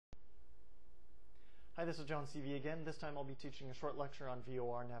Hi, this is John CV again. This time I'll be teaching a short lecture on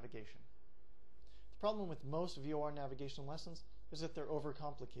VOR navigation. The problem with most VOR navigation lessons is that they're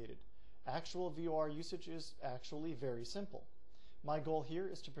overcomplicated. Actual VOR usage is actually very simple. My goal here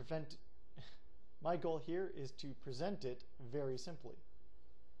is to present it very simply.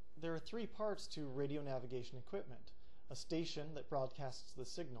 There are three parts to radio navigation equipment: a station that broadcasts the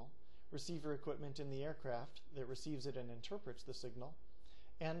signal, receiver equipment in the aircraft that receives it and interprets the signal,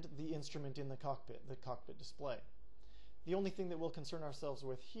 and the instrument in the cockpit display. The only thing that we'll concern ourselves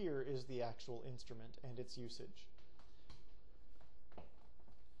with here is the actual instrument and its usage.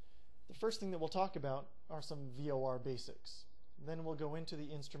 The first thing that we'll talk about are some VOR basics. Then we'll go into the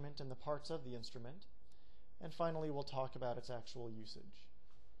instrument and the parts of the instrument, and finally we'll talk about its actual usage.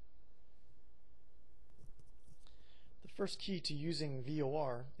 The first key to using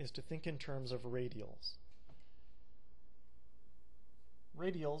VOR is to think in terms of radials.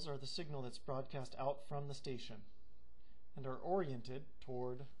 Radials are the signal that's broadcast out from the station and are oriented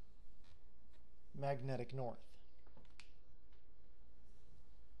toward magnetic north.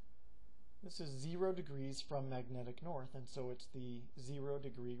 This is 0 degrees from magnetic north, and so it's the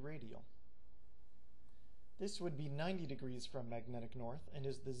 0-degree radial. This would be 90 degrees from magnetic north and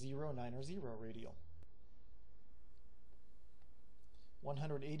is the 090 radial.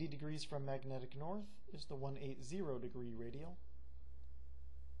 180 degrees from magnetic north is the 180-degree radial.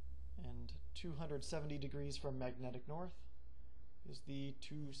 And 270 degrees from magnetic north is the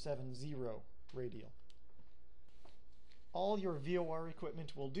 270 radial. All your VOR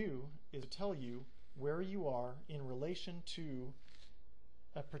equipment will do is tell you where you are in relation to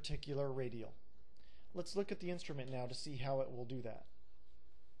a particular radial. Let's look at the instrument now to see how it will do that.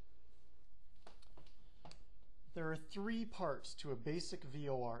 There are three parts to a basic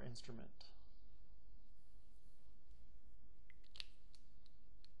VOR instrument.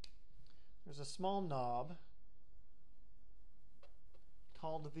 There's a small knob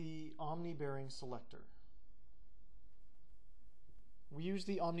called the omni-bearing selector. We use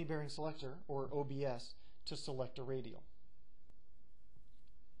the omni-bearing selector, or OBS, to select a radial.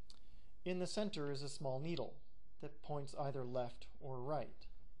 In the center is a small needle that points either left or right.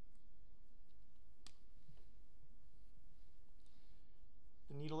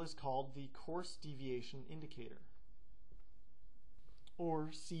 The needle is called the course deviation indicator, or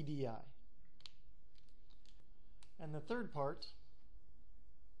CDI. And the third part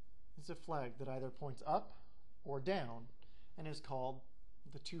is a flag that either points up or down and is called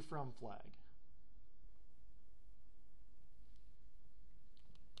the to from flag.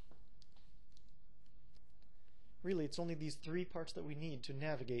 Really, it's only these three parts that we need to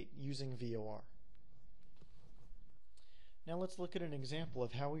navigate using VOR. Now let's look at an example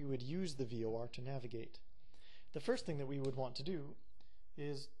of how we would use the VOR to navigate. The first thing that we would want to do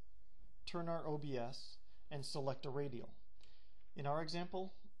is turn our OBS and select a radial. In our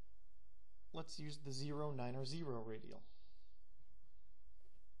example, let's use the 090 radial.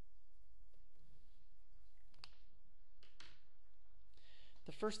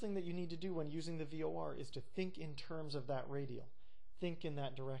 The first thing that you need to do when using the VOR is to think in terms of that radial. Think in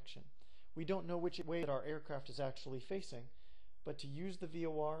that direction. We don't know which way that our aircraft is actually facing, but to use the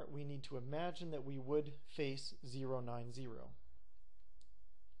VOR we need to imagine that we would face 090.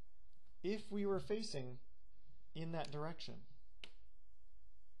 If we were facing in that direction,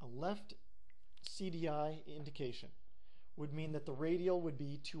 a left CDI indication would mean that the radial would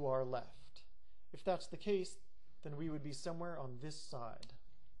be to our left. If that's the case, then we would be somewhere on this side.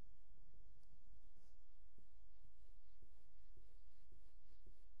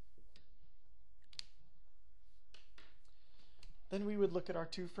 Then we would look at our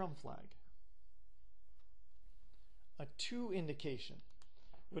to from flag. A to indication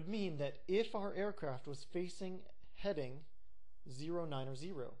would mean that if our aircraft was heading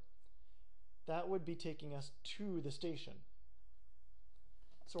 090, that would be taking us to the station.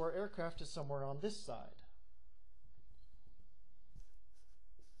 So our aircraft is somewhere on this side.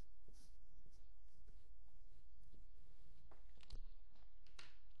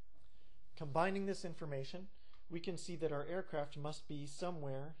 Combining this information, we can see that our aircraft must be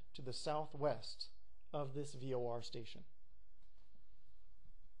somewhere to the southwest of this VOR station.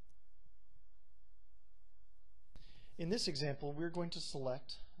 In this example, we're going to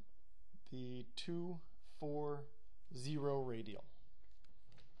select the 240 radial.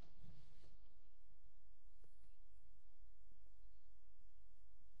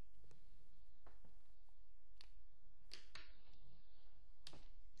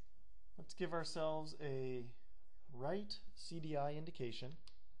 Let's give ourselves a right CDI indication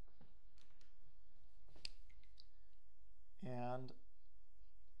and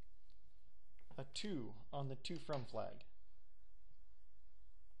a 2 on the to from flag.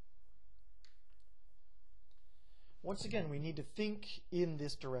 Once again, we need to think in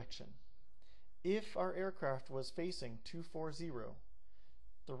this direction. If our aircraft was facing 240,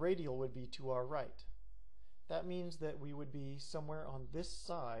 the radial would be to our right. That means that we would be somewhere on this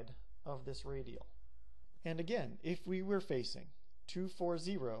side of this radial. And again, if we were facing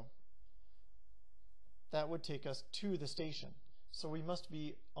 240, that would take us to the station. So we must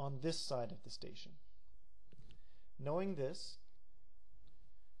be on this side of the station. Knowing this,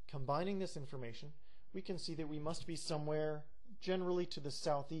 combining this information, we can see that we must be somewhere generally to the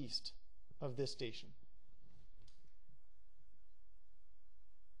southeast of this station.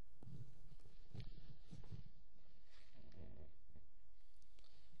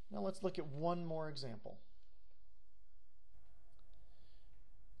 Now let's look at one more example.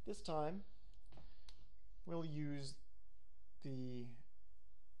 This time we'll use the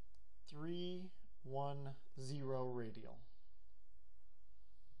 310 radial.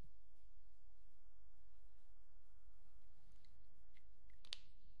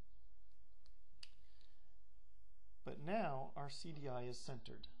 But now our CDI is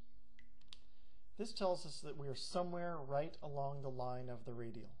centered. This tells us that we are somewhere right along the line of the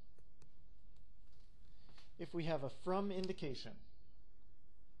radial. If we have a from indication,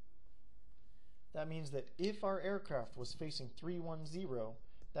 that means that if our aircraft was facing 310,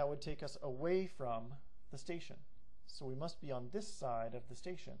 that would take us away from the station. So we must be on this side of the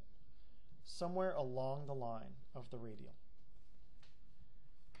station, somewhere along the line of the radial.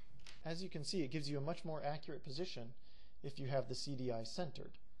 As you can see, it gives you a much more accurate position if you have the CDI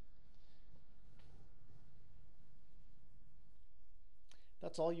centered.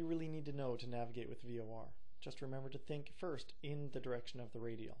 That's all you really need to know to navigate with VOR. Just remember to think first in the direction of the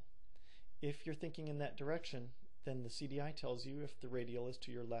radial. If you're thinking in that direction, then the CDI tells you if the radial is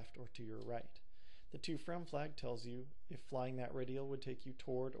to your left or to your right. The to from flag tells you if flying that radial would take you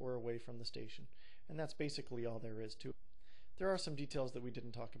toward or away from the station. And that's basically all there is to it. There are some details that we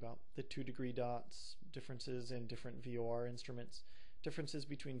didn't talk about. The 2-degree dots, differences in different VOR instruments, differences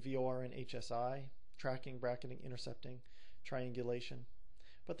between VOR and HSI, tracking, bracketing, intercepting, triangulation.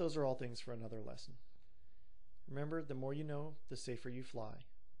 But those are all things for another lesson. Remember, the more you know, the safer you fly.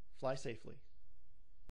 Fly safely.